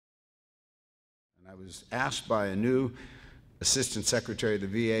I was asked by a new Assistant Secretary of the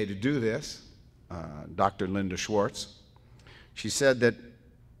VA to do this, Dr. Linda Schwartz. She said that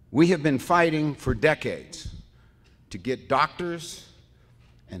we have been fighting for decades to get doctors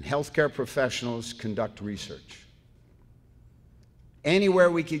and healthcare professionals conduct research. Anywhere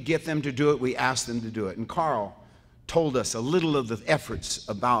we could get them to do it, we asked them to do it. And Carl told us a little of the efforts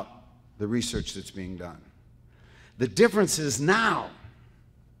about the research that's being done. The difference is now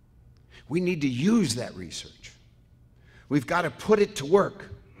we need to use that research. We've got to put it to work.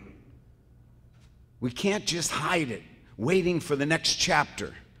 We can't just hide it, waiting for the next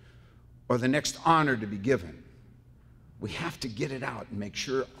chapter or the next honor to be given. We have to get it out and make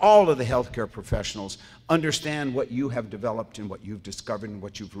sure all of the healthcare professionals understand what you have developed and what you've discovered and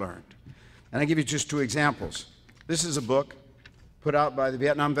what you've learned. And I'll give you just two examples. This is a book put out by the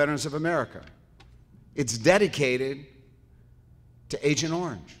Vietnam Veterans of America. It's dedicated to Agent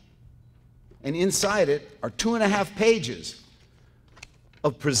Orange. And inside it are 2.5 pages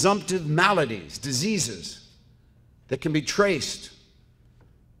of presumptive maladies, diseases that can be traced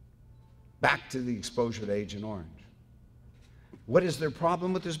back to the exposure to Agent Orange. What is their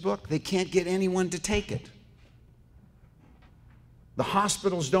problem with this book? They can't get anyone to take it. The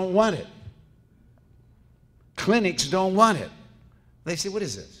hospitals don't want it. Clinics don't want it. They say, what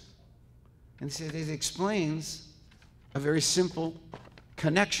is this? And they say, it explains a very simple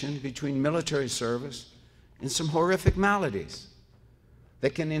connection between military service and some horrific maladies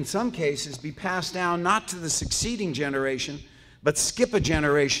that can, in some cases, be passed down not to the succeeding generation, but skip a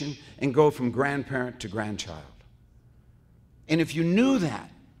generation and go from grandparent to grandchild. And if you knew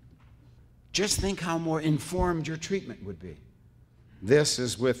that, just think how more informed your treatment would be. This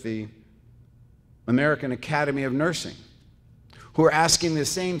is with the American Academy of Nursing, who are asking the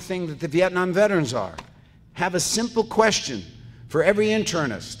same thing that the Vietnam veterans are. Have a simple question for every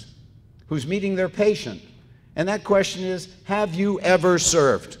internist who's meeting their patient. And that question is, have you ever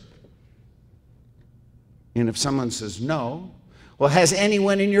served? And if someone says no, well, has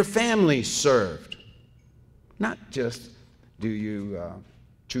anyone in your family served? Not just, do you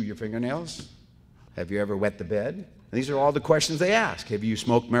chew your fingernails? Have you ever wet the bed? These are all the questions they ask. Have you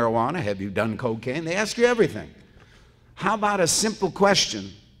smoked marijuana? Have you done cocaine? They ask you everything. How about a simple question?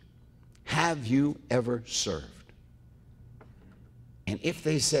 Have you ever served? And if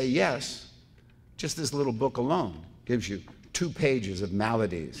they say yes, just this little book alone gives you 2 pages of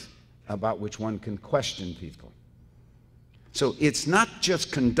maladies about which one can question people. So it's not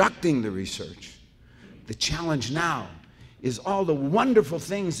just conducting the research. The challenge now is all the wonderful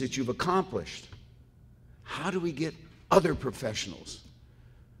things that you've accomplished. How do we get other professionals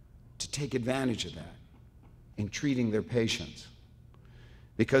to take advantage of that in treating their patients?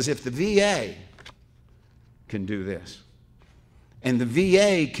 Because if the VA can do this, and the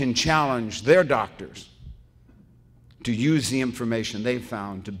VA can challenge their doctors to use the information they've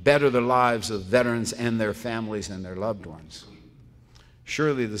found to better the lives of veterans and their families and their loved ones,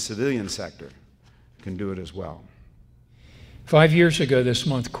 surely the civilian sector can do it as well. 5 years ago this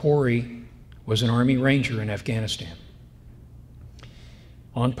month, Corey was an Army Ranger in Afghanistan,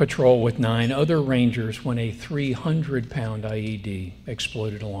 on patrol with 9 other Rangers when a 300-pound IED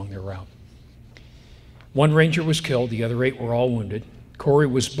exploded along their route. 1 Ranger was killed, the other 8 were all wounded. Corey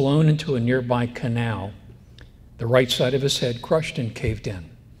was blown into a nearby canal. The right side of his head crushed and caved in.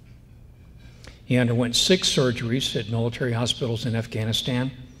 He underwent 6 surgeries at military hospitals in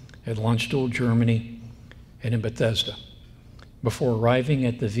Afghanistan, at Landstuhl, Germany, and in Bethesda, before arriving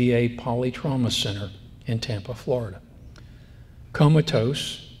at the VA Polytrauma Center in Tampa, Florida.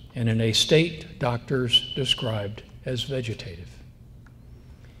 Comatose and in a state doctors described as vegetative.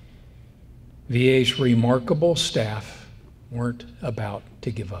 VA's remarkable staff weren't about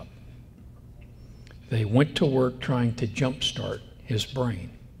to give up. They went to work trying to jumpstart his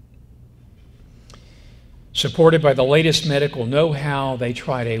brain. Supported by the latest medical know-how, they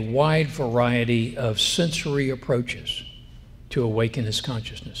tried a wide variety of sensory approaches to awaken his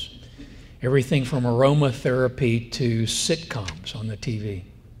consciousness. Everything from aromatherapy to sitcoms on the TV.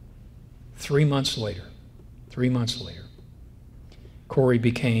 3 months later, Corey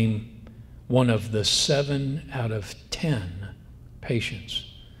became one of the 7 out of 10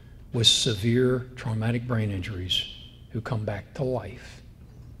 patients with severe traumatic brain injuries who come back to life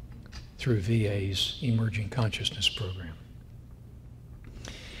through VA's Emerging Consciousness program.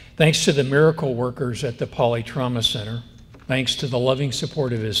 Thanks to the miracle workers at the Polytrauma Center, thanks to the loving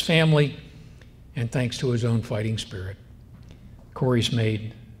support of his family, and thanks to his own fighting spirit, Corey's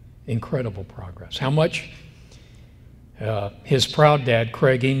made incredible progress. How much? His proud dad,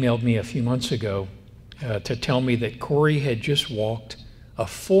 Craig, emailed me a few months ago to tell me that Corey had just walked a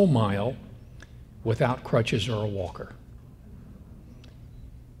full mile without crutches or a walker.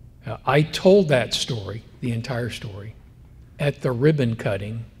 I told that story, the entire story, at the ribbon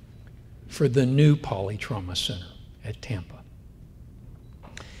cutting for the new Polytrauma Center at Tampa.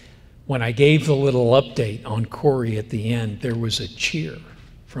 When I gave the little update on Corey at the end, there was a cheer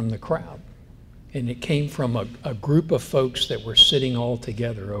from the crowd. And it came from a group of folks that were sitting all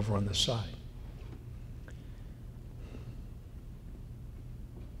together over on the side.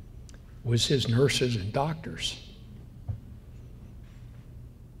 It was his nurses and doctors.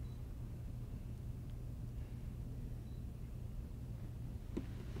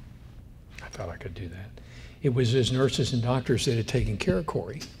 I thought I could do that. It was his nurses and doctors that had taken care of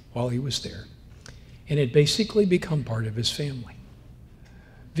Corey while he was there, and had basically become part of his family.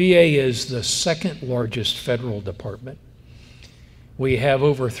 VA is the second largest federal department. We have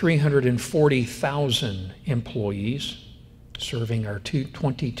over 340,000 employees serving our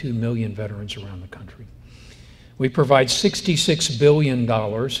 22 million veterans around the country. We provide $66 billion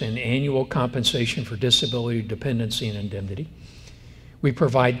in annual compensation for disability, dependency, and indemnity. We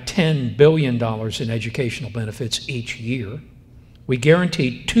provide $10 billion in educational benefits each year. We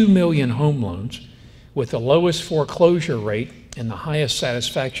guarantee 2 million home loans with the lowest foreclosure rate and the highest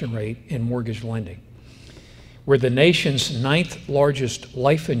satisfaction rate in mortgage lending. We're the nation's 9th largest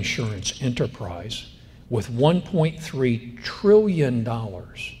life insurance enterprise with $1.3 trillion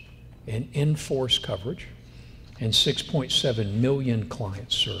in in-force coverage and 6.7 million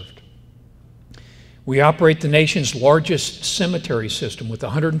clients served. We operate the nation's largest cemetery system with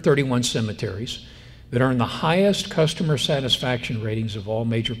 131 cemeteries that earn the highest customer satisfaction ratings of all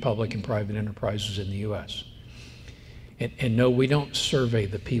major public and private enterprises in the U.S. And no, we don't survey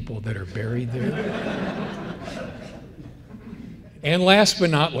the people that are buried there. And last but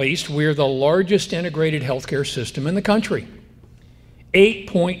not least, we're the largest integrated healthcare system in the country.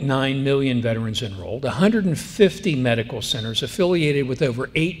 8.9 million veterans enrolled, 150 medical centers affiliated with over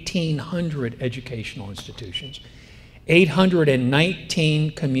 1,800 educational institutions,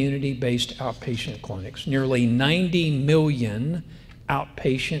 819 community-based outpatient clinics, nearly 90 million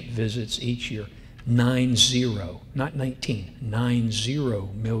outpatient visits each year. 90, not 19, 90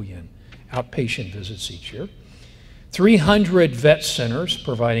 million outpatient visits each year. 300 vet centers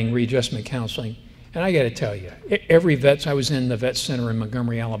providing readjustment counseling. And I got to tell you, I was in the vet center in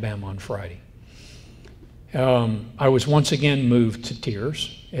Montgomery, Alabama on Friday. I was once again moved to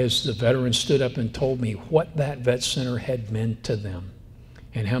tears as the veterans stood up and told me what that vet center had meant to them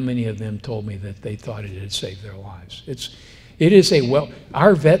and how many of them told me that they thought it had saved their lives.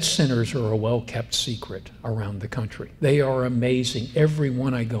 Our vet centers are a well-kept secret around the country. They are amazing. Every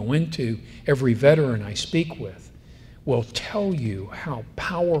one I go into, every veteran I speak with, will tell you how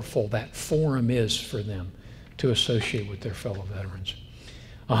powerful that forum is for them to associate with their fellow veterans.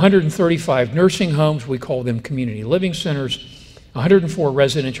 135 nursing homes, we call them community living centers, 104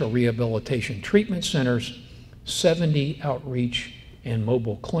 residential rehabilitation treatment centers, 70 outreach and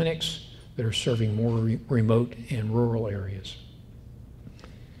mobile clinics that are serving more remote and rural areas.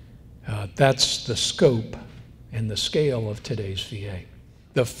 That's the scope and the scale of today's VA.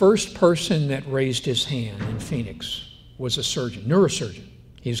 The first person that raised his hand in Phoenix was a surgeon, neurosurgeon.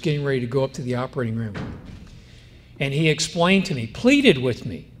 He was getting ready to go up to the operating room. And he explained to me, pleaded with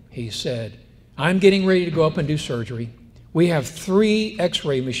me. He said, I'm getting ready to go up and do surgery. We have 3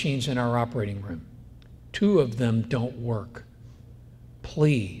 x-ray machines in our operating room. 2 of them don't work.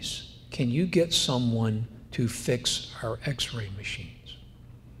 Please, can you get someone to fix our x-ray machines?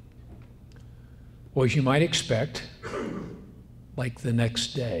 Well, as you might expect, like the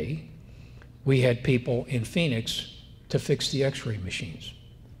next day, we had people in Phoenix to fix the x-ray machines.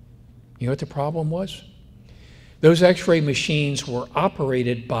 You know what the problem was? Those x-ray machines were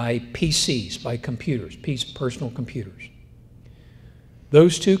operated by PCs, by computers, personal computers.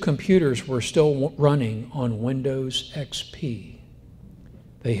 Those 2 computers were still running on Windows XP.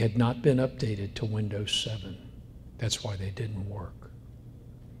 They had not been updated to Windows 7. That's why they didn't work.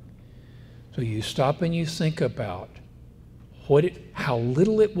 So you stop and you think about how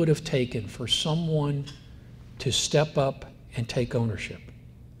little it would have taken for someone to step up and take ownership,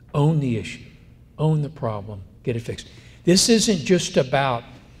 own the issue, own the problem, get it fixed. This isn't just about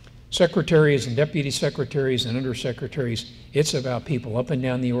secretaries and deputy secretaries and undersecretaries. It's about people up and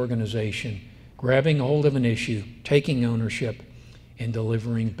down the organization grabbing hold of an issue, taking ownership, and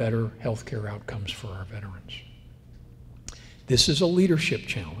delivering better healthcare outcomes for our veterans. This is a leadership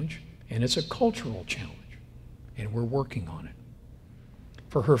challenge, and it's a cultural challenge, and we're working on it.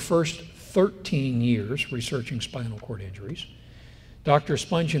 For her first 13 years researching spinal cord injuries, Dr.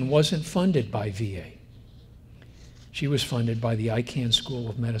 Spungen wasn't funded by VA. She was funded by the Icahn School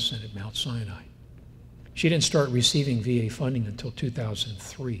of Medicine at Mount Sinai. She didn't start receiving VA funding until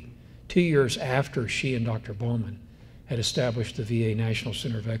 2003, 2 years after she and Dr. Baumann had established the VA National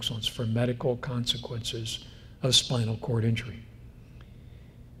Center of Excellence for Medical Consequences of Spinal Cord Injury,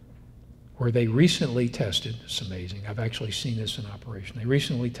 where they recently tested, it's amazing, I've actually seen this in operation, they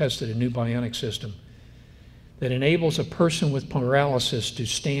recently tested a new bionic system that enables a person with paralysis to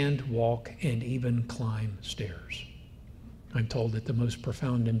stand, walk, and even climb stairs. I'm told that the most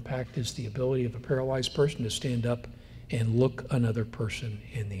profound impact is the ability of a paralyzed person to stand up and look another person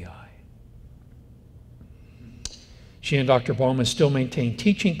in the eye. She and Dr. Baumann still maintain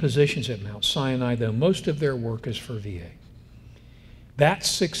teaching positions at Mount Sinai, though most of their work is for VA. That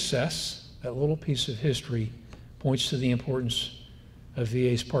success, that little piece of history, points to the importance of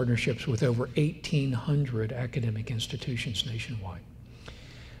VA's partnerships with over 1,800 academic institutions nationwide.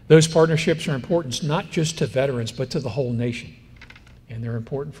 Those partnerships are important not just to veterans, but to the whole nation. And they're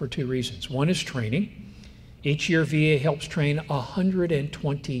important for two reasons. One is training. Each year, VA helps train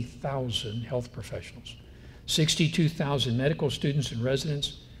 120,000 health professionals, 62,000 medical students and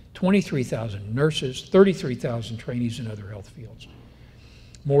residents, 23,000 nurses, 33,000 trainees in other health fields.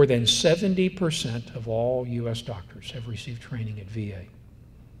 More than 70% of all U.S. doctors have received training at VA.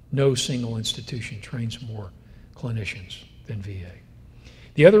 No single institution trains more clinicians than VA.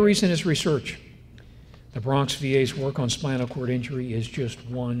 The other reason is research. The Bronx VA's work on spinal cord injury is just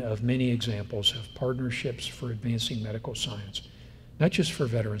one of many examples of partnerships for advancing medical science, not just for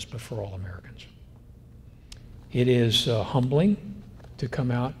veterans, but for all Americans. It is humbling to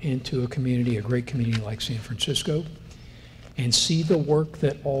come out into a community, a great community like San Francisco, and see the work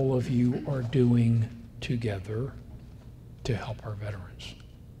that all of you are doing together to help our veterans.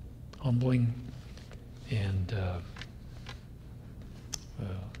 Humbling and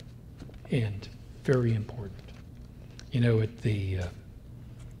very important. You know, I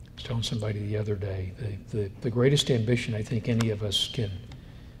was telling somebody the other day, the greatest ambition I think any of us can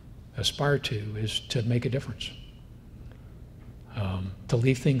aspire to is to make a difference, to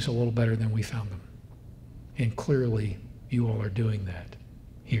leave things a little better than we found them. And clearly, you all are doing that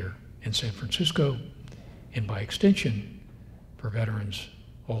here in San Francisco, and by extension, for veterans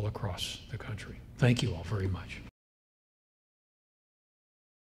all across the country. Thank you all very much.